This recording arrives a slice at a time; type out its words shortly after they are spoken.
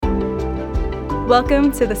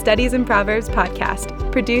Welcome to the Studies in Proverbs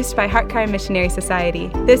podcast, produced by Heartcry Missionary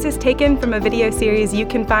Society. This is taken from a video series you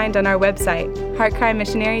can find on our website,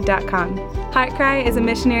 heartcrymissionary.com. Heartcry is a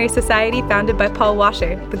missionary society founded by Paul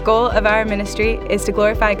Washer. The goal of our ministry is to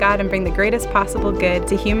glorify God and bring the greatest possible good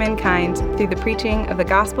to humankind through the preaching of the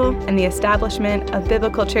gospel and the establishment of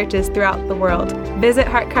biblical churches throughout the world. Visit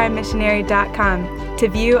heartcrymissionary.com to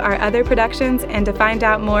view our other productions and to find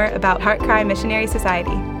out more about Heartcry Missionary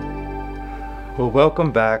Society. Well,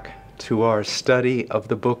 welcome back to our study of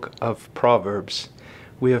the book of Proverbs.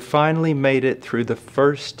 We have finally made it through the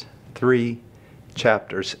first 3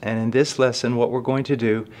 chapters, and in this lesson what we're going to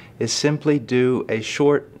do is simply do a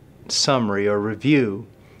short summary or review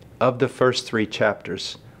of the first 3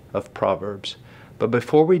 chapters of Proverbs. But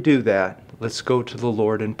before we do that, let's go to the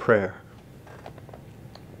Lord in prayer.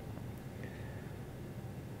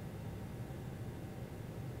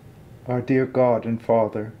 Our dear God and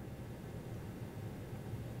Father,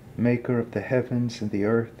 Maker of the heavens and the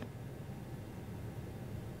earth,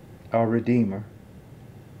 our Redeemer,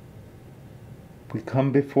 we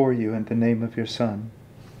come before you in the name of your Son,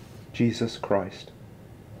 Jesus Christ.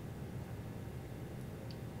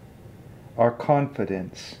 Our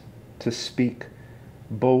confidence to speak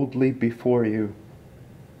boldly before you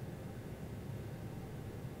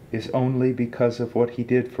is only because of what he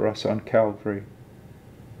did for us on Calvary.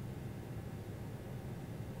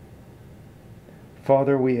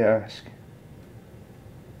 Father, we ask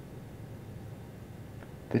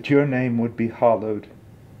that your name would be hallowed,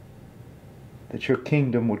 that your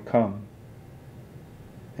kingdom would come,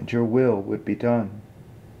 and your will would be done,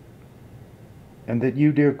 and that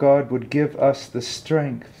you, dear God, would give us the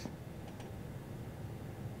strength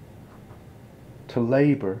to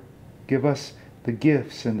labor, give us the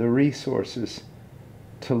gifts and the resources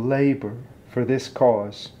to labor for this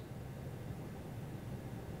cause,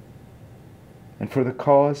 and for the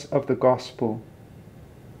cause of the gospel,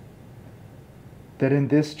 that in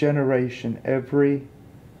this generation every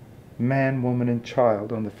man, woman, and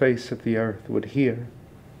child on the face of the earth would hear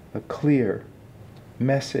a clear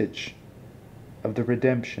message of the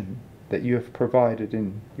redemption that you have provided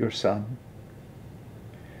in your Son.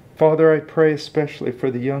 Father, I pray especially for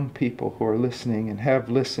the young people who are listening and have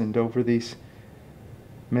listened over these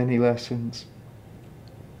many lessons.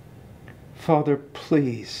 Father,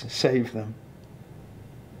 please save them.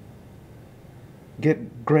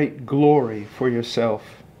 Get great glory for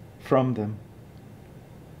yourself from them.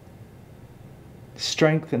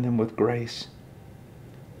 Strengthen them with grace.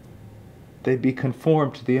 They'd be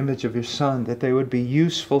conformed to the image of your Son, that they would be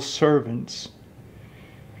useful servants.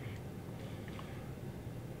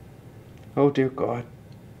 Oh, dear God,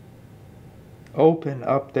 open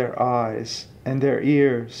up their eyes and their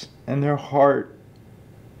ears and their heart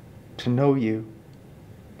to know you.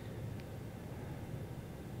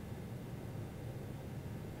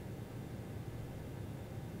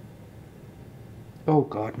 Oh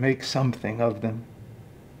God, make something of them.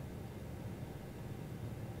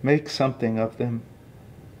 Make something of them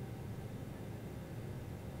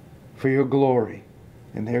for your glory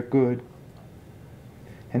and their good.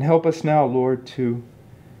 And help us now, Lord, to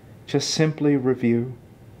just simply review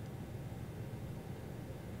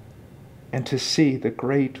and to see the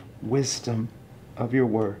great wisdom of your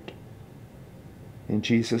word. In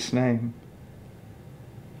Jesus' name,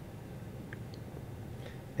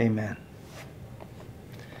 amen.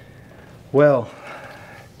 Well,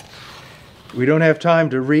 we don't have time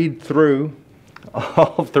to read through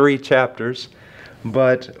all 3 chapters,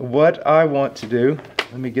 but what I want to do,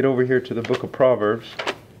 let me get over here to the book of Proverbs,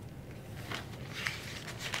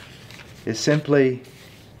 is simply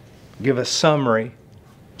give a summary,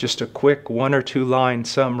 just a quick 1 or 2 line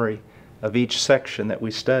summary of each section that we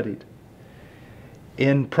studied.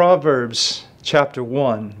 In Proverbs chapter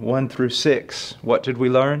 1 through 6, what did we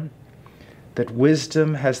learn? That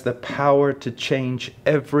wisdom has the power to change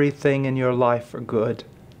everything in your life for good.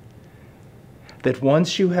 That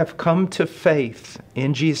once you have come to faith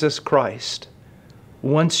in Jesus Christ,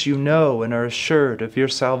 once you know and are assured of your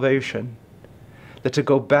salvation, that to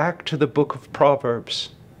go back to the book of Proverbs,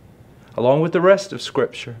 along with the rest of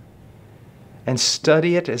Scripture, and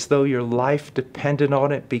study it as though your life depended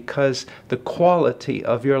on it, because the quality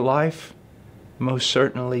of your life most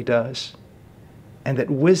certainly does. And that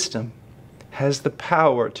wisdom has the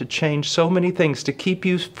power to change so many things, to keep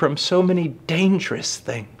you from so many dangerous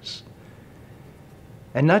things.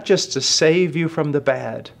 And not just to save you from the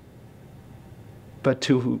bad, but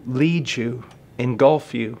to lead you,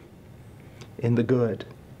 engulf you in the good.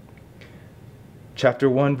 Chapter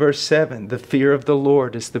 1, verse 7, the fear of the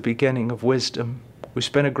Lord is the beginning of wisdom. We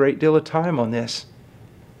spent a great deal of time on this.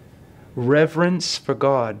 Reverence for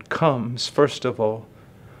God comes, first of all,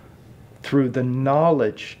 through the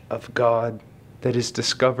knowledge of God that is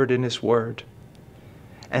discovered in His Word.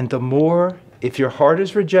 And the more, if your heart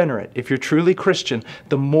is regenerate, if you're truly Christian,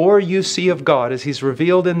 the more you see of God as He's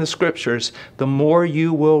revealed in the Scriptures, the more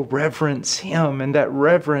you will reverence Him. And that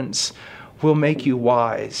reverence will make you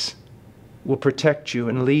wise, will protect you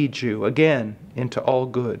and lead you, again, into all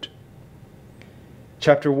good.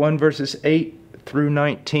 Chapter 1, verses 8 through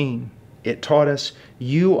 19, it taught us,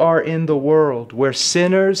 you are in the world where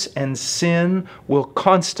sinners and sin will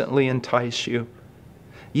constantly entice you.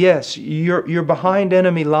 Yes, you're behind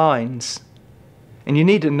enemy lines, and you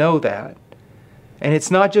need to know that. And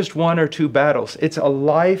it's not just one or two battles. It's a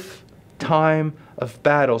lifetime of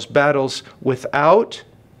battles. Battles without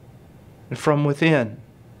and from within.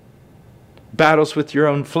 Battles with your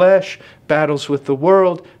own flesh, battles with the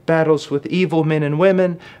world, battles with evil men and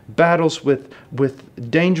women, battles with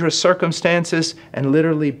dangerous circumstances, and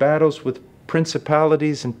literally battles with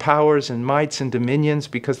principalities and powers and mights and dominions,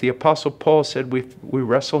 because the Apostle Paul said we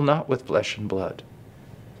wrestle not with flesh and blood.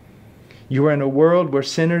 You are in a world where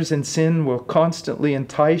sinners and sin will constantly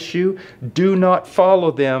entice you. Do not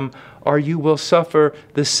follow them, or you will suffer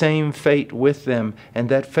the same fate with them, and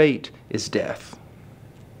that fate is death.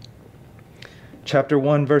 Chapter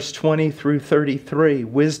 1, verse 20 through 33,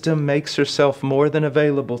 wisdom makes herself more than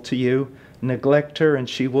available to you. Neglect her, and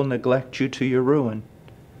she will neglect you to your ruin.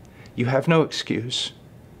 You have no excuse.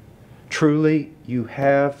 Truly, you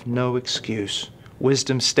have no excuse.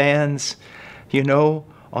 Wisdom stands,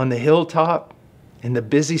 on the hilltop, in the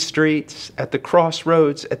busy streets, at the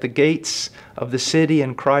crossroads, at the gates of the city,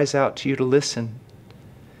 and cries out to you to listen.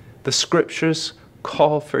 The Scriptures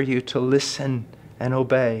call for you to listen and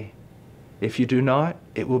obey. If you do not,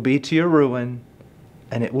 it will be to your ruin,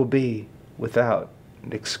 and it will be without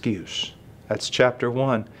an excuse. That's chapter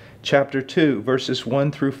 1. Chapter 2, verses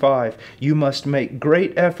 1 through 5. You must make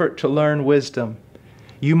great effort to learn wisdom.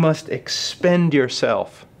 You must expend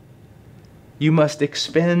yourself. You must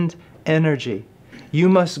expend energy. You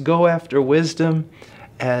must go after wisdom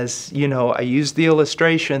as, I used the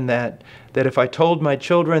illustration that if I told my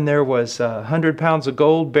children there was 100 pounds of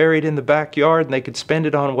gold buried in the backyard and they could spend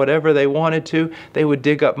it on whatever they wanted to, they would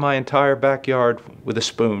dig up my entire backyard with a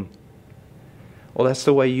spoon. Well, that's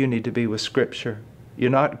the way you need to be with Scripture.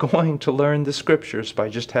 You're not going to learn the Scriptures by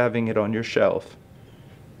just having it on your shelf.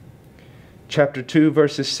 Chapter 2,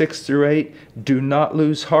 verses 6 through 8. Do not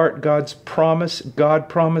lose heart. God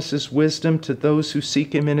promises wisdom to those who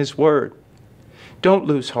seek Him in His Word. Don't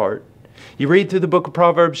lose heart. You read through the book of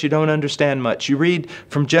Proverbs, you don't understand much. You read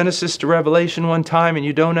from Genesis to Revelation one time and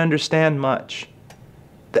you don't understand much.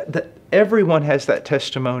 Everyone has that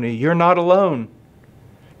testimony. You're not alone.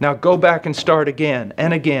 Now go back and start again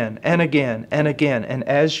and again and again and again. And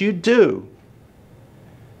as you do,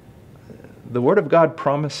 the Word of God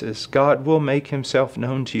promises God will make Himself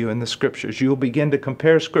known to you in the Scriptures. You'll begin to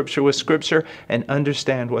compare Scripture with Scripture and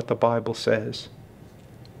understand what the Bible says.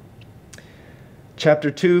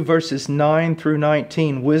 Chapter 2, verses 9 through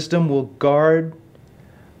 19. Wisdom will guard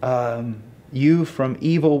you from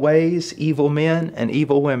evil ways, evil men, and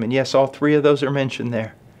evil women. Yes, all three of those are mentioned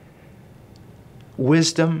there.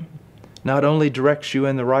 Wisdom not only directs you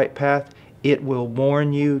in the right path, it will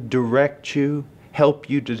warn you, direct you, help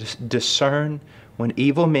you to discern when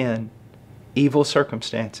evil men, evil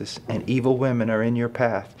circumstances, and evil women are in your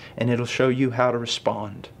path, and it'll show you how to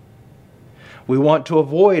respond. We want to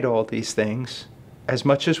avoid all these things as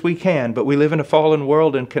much as we can, but we live in a fallen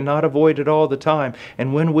world and cannot avoid it all the time.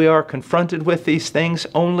 And when we are confronted with these things,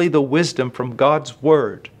 only the wisdom from God's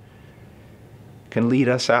Word can lead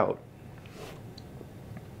us out.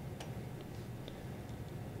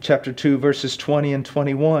 Chapter 2, verses 20 and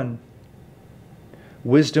 21.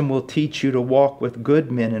 Wisdom will teach you to walk with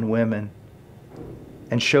good men and women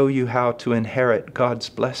and show you how to inherit God's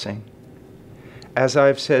blessing. As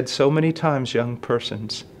I've said so many times, young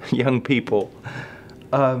people,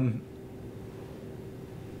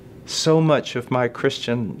 so much of my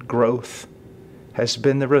Christian growth has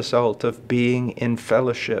been the result of being in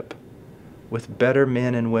fellowship with better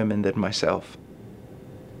men and women than myself.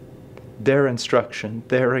 Their instruction,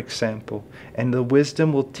 their example, and the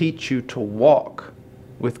wisdom will teach you to walk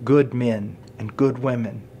with good men and good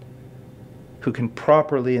women who can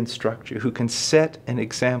properly instruct you, who can set an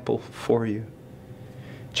example for you.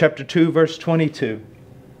 Chapter 2, verse 22.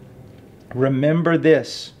 Remember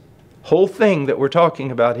this. Whole thing that we're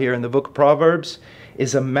talking about here in the book of Proverbs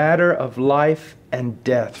is a matter of life and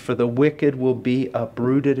death, for the wicked will be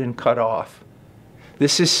uprooted and cut off.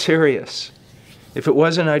 This is serious. If it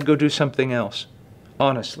wasn't, I'd go do something else.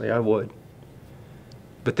 Honestly, I would.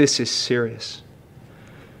 But this is serious.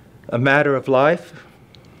 A matter of life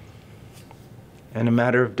and a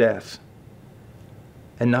matter of death.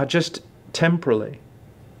 And not just temporally,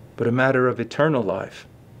 but a matter of eternal life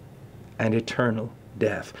and eternal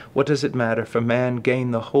death. What does it matter if a man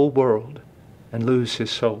gain the whole world and lose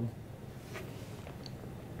his soul?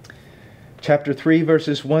 Chapter 3,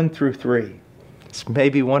 verses 1 through 3. It's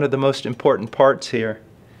maybe one of the most important parts here.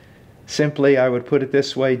 Simply, I would put it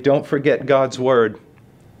this way: don't forget God's Word.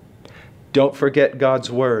 Don't forget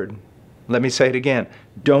God's Word. Let me say it again.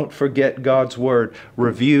 Don't forget God's Word.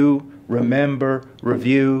 Review, remember,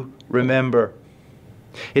 review, remember.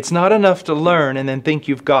 It's not enough to learn and then think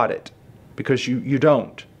you've got it, because you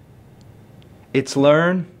don't. It's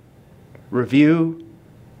learn, review,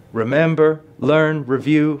 remember, learn,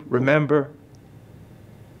 review, remember.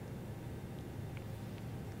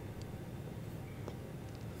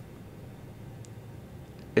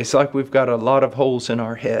 It's like we've got a lot of holes in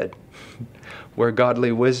our head where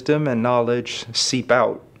godly wisdom and knowledge seep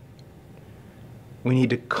out. We need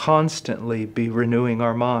to constantly be renewing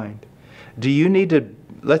our mind. Do you need to,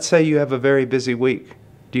 let's say you have a very busy week.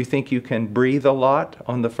 Do you think you can breathe a lot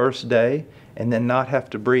on the first day and then not have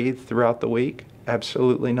to breathe throughout the week?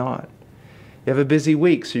 Absolutely not. You have a busy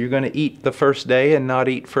week, so you're going to eat the first day and not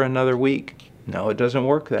eat for another week. No, it doesn't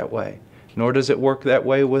work that way. Nor does it work that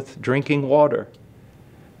way with drinking water.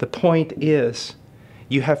 The point is,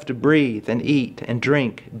 you have to breathe and eat and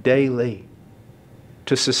drink daily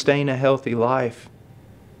to sustain a healthy life.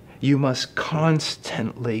 You must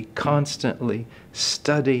constantly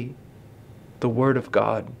study the Word of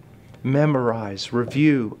God. Memorize,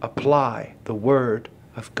 review, apply the Word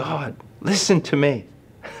of God. Listen to me.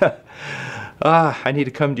 I need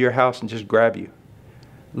to come to your house and just grab you.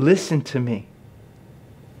 Listen to me.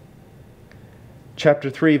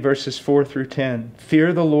 Chapter 3, verses 4 through 10.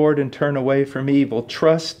 Fear the Lord and turn away from evil.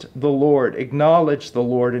 Trust the Lord. Acknowledge the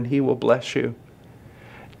Lord and He will bless you.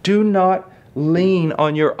 Do not lean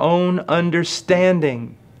on your own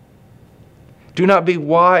understanding. Do not be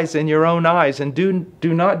wise in your own eyes, and do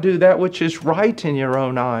not do that which is right in your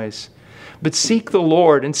own eyes. But seek the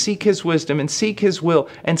Lord and seek His wisdom and seek His will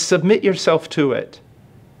and submit yourself to it.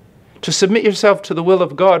 To submit yourself to the will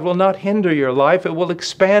of God will not hinder your life. It will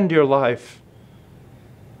expand your life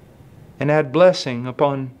and add blessing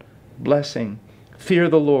upon blessing. Fear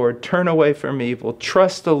the Lord. Turn away from evil.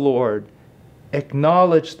 Trust the Lord.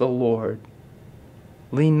 Acknowledge the Lord.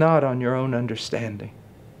 Lean not on your own understanding.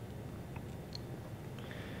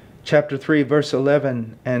 Chapter 3, verse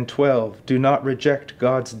 11 and 12. Do not reject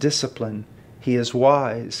God's discipline. He is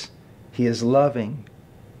wise. He is loving.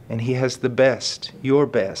 And He has the best, your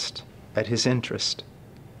best, at His interest.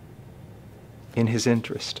 In His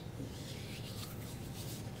interest.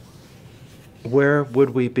 Where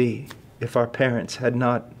would we be if our parents had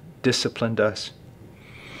not disciplined us?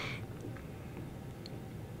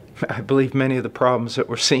 I believe many of the problems that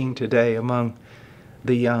we're seeing today among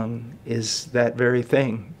the young is that very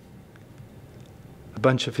thing. A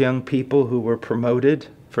bunch of young people who were promoted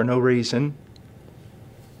for no reason,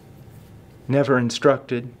 never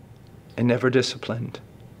instructed, and never disciplined.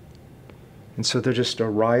 And so they're just a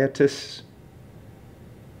riotous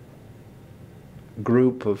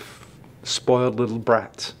group of spoiled little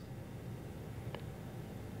brats.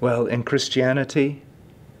 Well, in Christianity,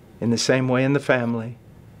 in the same way in the family,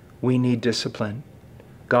 we need discipline.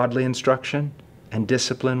 Godly instruction and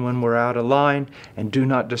discipline when we're out of line, and do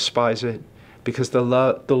not despise it, because the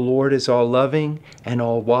Lord is all loving and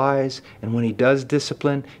all wise, and when He does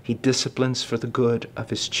discipline, He disciplines for the good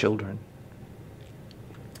of His children.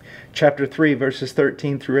 Chapter 3, verses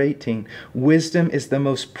 13 through 18. Wisdom is the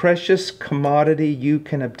most precious commodity you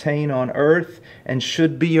can obtain on earth and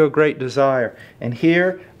should be your great desire. And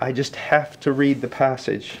here, I just have to read the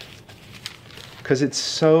passage because it's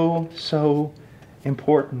so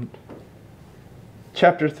important.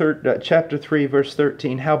 Chapter 3, verse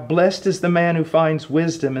 13. How blessed is the man who finds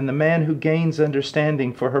wisdom and the man who gains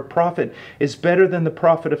understanding, for her profit is better than the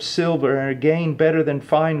profit of silver, and her gain better than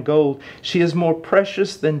fine gold. She is more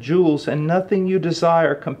precious than jewels, and nothing you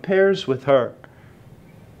desire compares with her.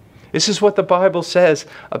 This is what the Bible says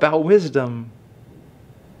about wisdom.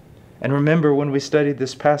 And remember, when we studied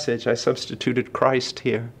this passage, I substituted Christ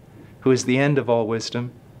here, who is the end of all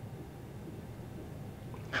wisdom.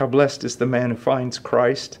 How blessed is the man who finds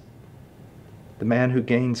Christ, the man who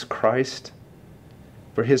gains Christ.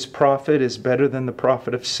 For his profit is better than the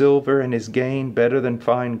profit of silver, and his gain better than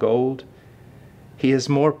fine gold. He is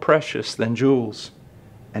more precious than jewels,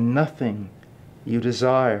 and nothing you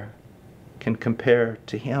desire can compare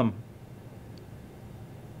to him.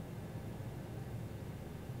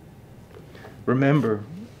 Remember,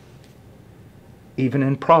 Even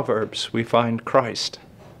in Proverbs, we find Christ.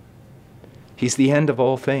 He's the end of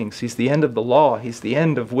all things. He's the end of the law. He's the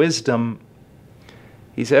end of wisdom.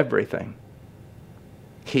 He's everything.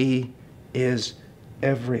 He is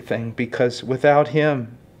everything, because without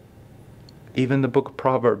Him, even the book of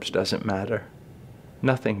Proverbs doesn't matter.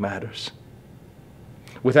 Nothing matters.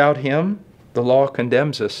 Without Him, the law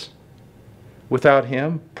condemns us. Without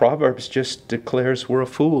Him, Proverbs just declares we're a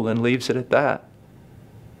fool and leaves it at that.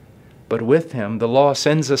 But with Him, the law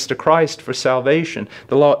sends us to Christ for salvation.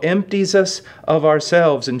 The law empties us of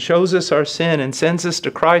ourselves and shows us our sin and sends us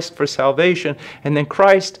to Christ for salvation. And then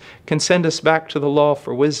Christ can send us back to the law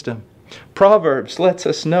for wisdom. Proverbs lets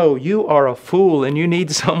us know you are a fool and you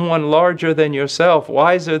need someone larger than yourself,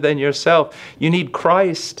 wiser than yourself. You need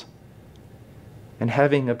Christ. And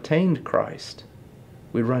having obtained Christ,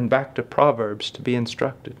 we run back to Proverbs to be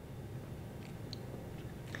instructed.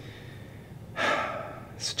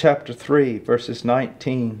 It's chapter 3, verses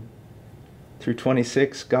 19 through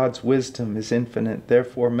 26. God's wisdom is infinite.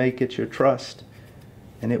 Therefore, make it your trust,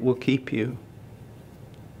 and it will keep you.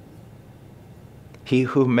 He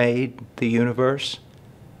who made the universe,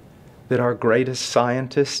 that our greatest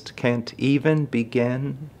scientists can't even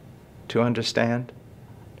begin to understand.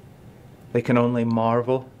 They can only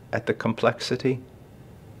marvel at the complexity.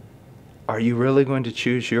 Are you really going to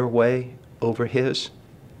choose your way over His?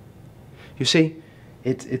 You see,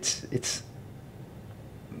 it's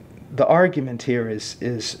the argument here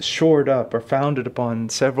is shored up or founded upon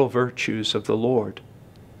several virtues of the Lord.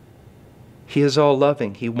 He is all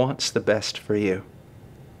loving. He wants the best for you.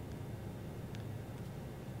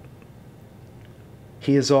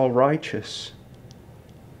 He is all righteous.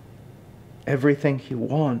 Everything He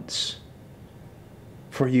wants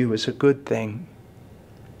for you is a good thing.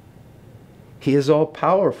 He is all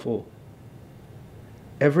powerful.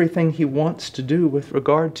 Everything He wants to do with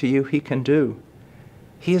regard to you, He can do.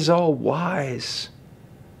 He is all wise.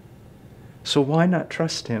 So why not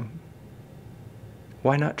trust Him?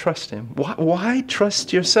 Why not trust Him? Why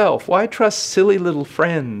trust yourself? Why trust silly little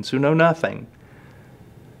friends who know nothing?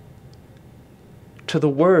 To the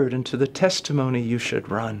Word and to the testimony you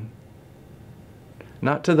should run.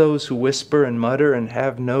 Not to those who whisper and mutter and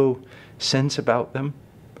have no sense about them.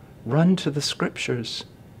 Run to the Scriptures.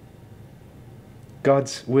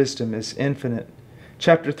 God's wisdom is infinite.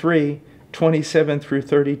 Chapter 3, 27 through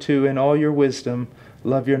 32. In all your wisdom,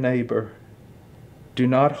 love your neighbor. Do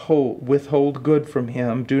not withhold good from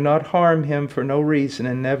him. Do not harm him for no reason,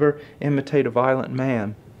 and never imitate a violent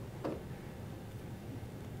man.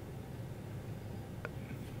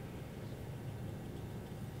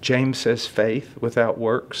 James says faith without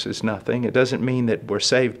works is nothing. It doesn't mean that we're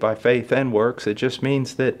saved by faith and works. It just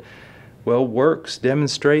means that, well, works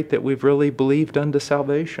demonstrate that we've really believed unto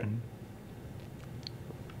salvation.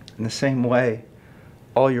 In the same way,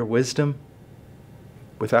 all your wisdom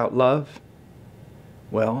without love,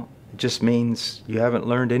 well, it just means you haven't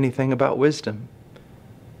learned anything about wisdom.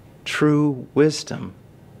 True wisdom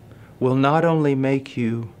will not only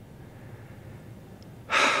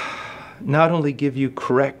give you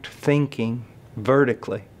correct thinking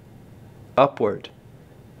vertically, upward,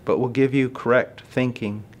 but will give you correct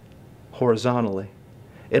thinking horizontally.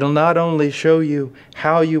 It'll not only show you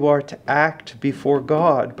how you are to act before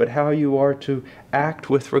God, but how you are to act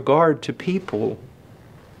with regard to people.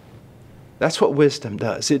 That's what wisdom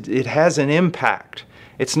does. It has an impact.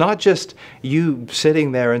 It's not just you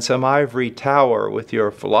sitting there in some ivory tower with your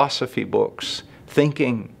philosophy books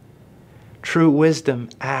thinking. True wisdom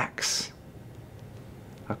acts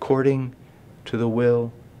according to the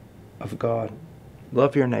will of God.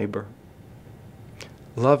 Love your neighbor.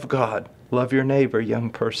 Love God. Love your neighbor, young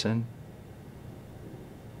person.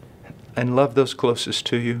 And love those closest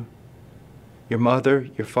to you. Your mother,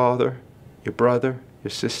 your father, your brother, your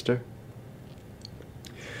sister.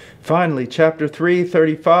 Finally, chapter 3,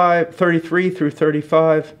 33 through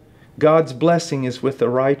 35. God's blessing is with the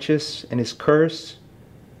righteous, and His curse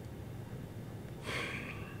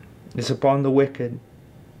is upon the wicked.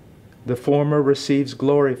 The former receives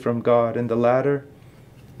glory from God, and the latter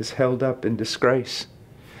is held up in disgrace.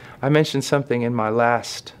 I mentioned something in my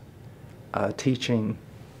last teaching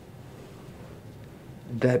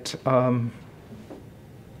that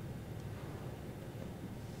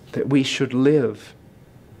we should live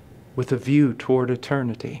with a view toward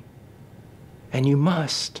eternity. And you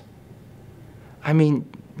must. I mean,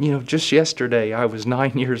 just yesterday I was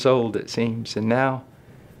 9 years old, it seems, and now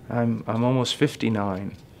I'm almost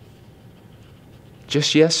 59.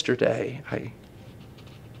 Just yesterday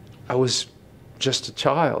I was just a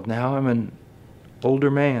child. Now I'm an older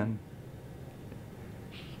man.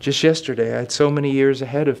 Just yesterday, I had so many years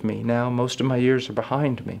ahead of me. Now most of my years are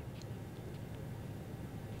behind me.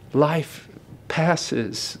 Life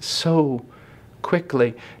passes so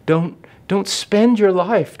quickly. Don't spend your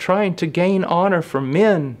life trying to gain honor from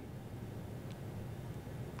men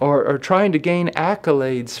or trying to gain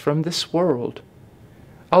accolades from this world.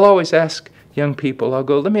 I'll always ask young people, I'll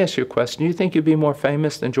go, let me ask you a question. Do you think you'd be more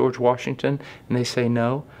famous than George Washington? And they say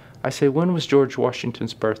no. I say, when was George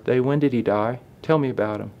Washington's birthday? When did he die? Tell me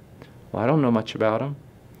about him. Well, I don't know much about him.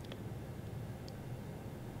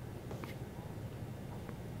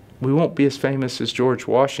 We won't be as famous as George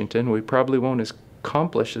Washington. We probably won't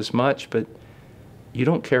accomplish as much, but you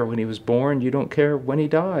don't care when he was born. You don't care when he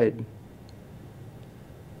died.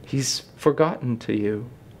 He's forgotten to you.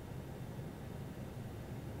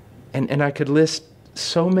 And I could list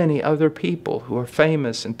so many other people who are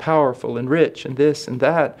famous and powerful and rich and this and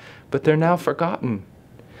that, but they're now forgotten.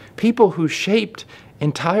 People who shaped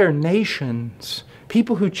entire nations,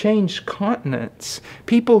 people who changed continents,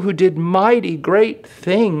 people who did mighty great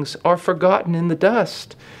things are forgotten in the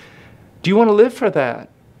dust. Do you want to live for that?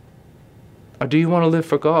 Or do you want to live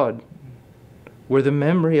for God, where the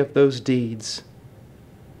memory of those deeds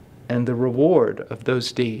and the reward of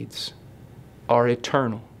those deeds are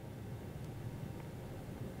eternal?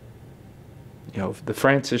 You know, the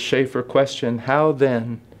Francis Schaeffer question, how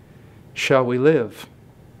then shall we live?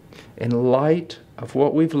 In light of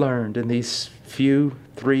what we've learned in these few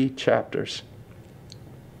 3 chapters,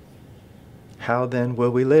 how then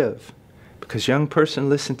will we live? Because young person,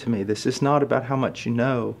 listen to me. This is not about how much you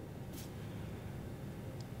know.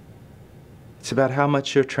 It's about how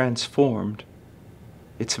much you're transformed.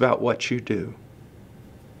 It's about what you do.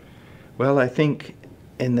 Well, I think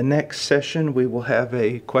in the next session we will have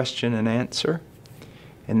a question and answer,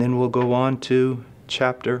 and then we'll go on to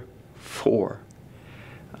chapter 4.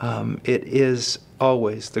 It is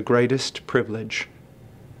always the greatest privilege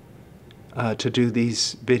to do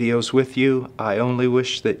these videos with you. I only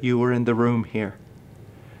wish that you were in the room here.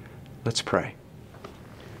 Let's pray.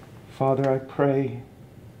 Father, I pray,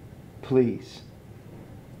 please,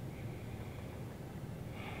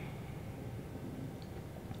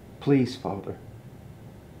 Father,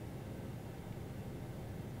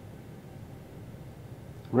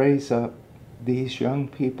 raise up these young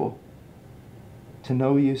people to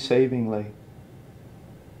know you savingly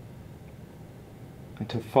and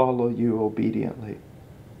to follow you obediently.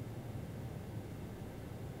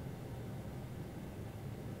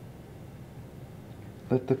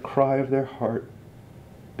 Let the cry of their heart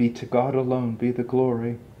be to God alone be the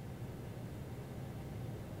glory,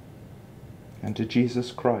 and to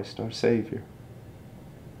Jesus Christ our Savior.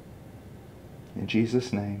 In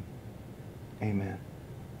Jesus' name, amen.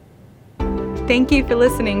 Thank you for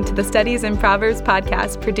listening to the Studies in Proverbs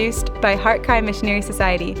podcast produced by Heart Cry Missionary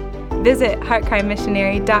Society. Visit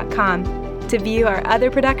heartcrymissionary.com to view our other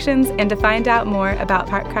productions and to find out more about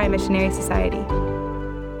Heart Cry Missionary Society.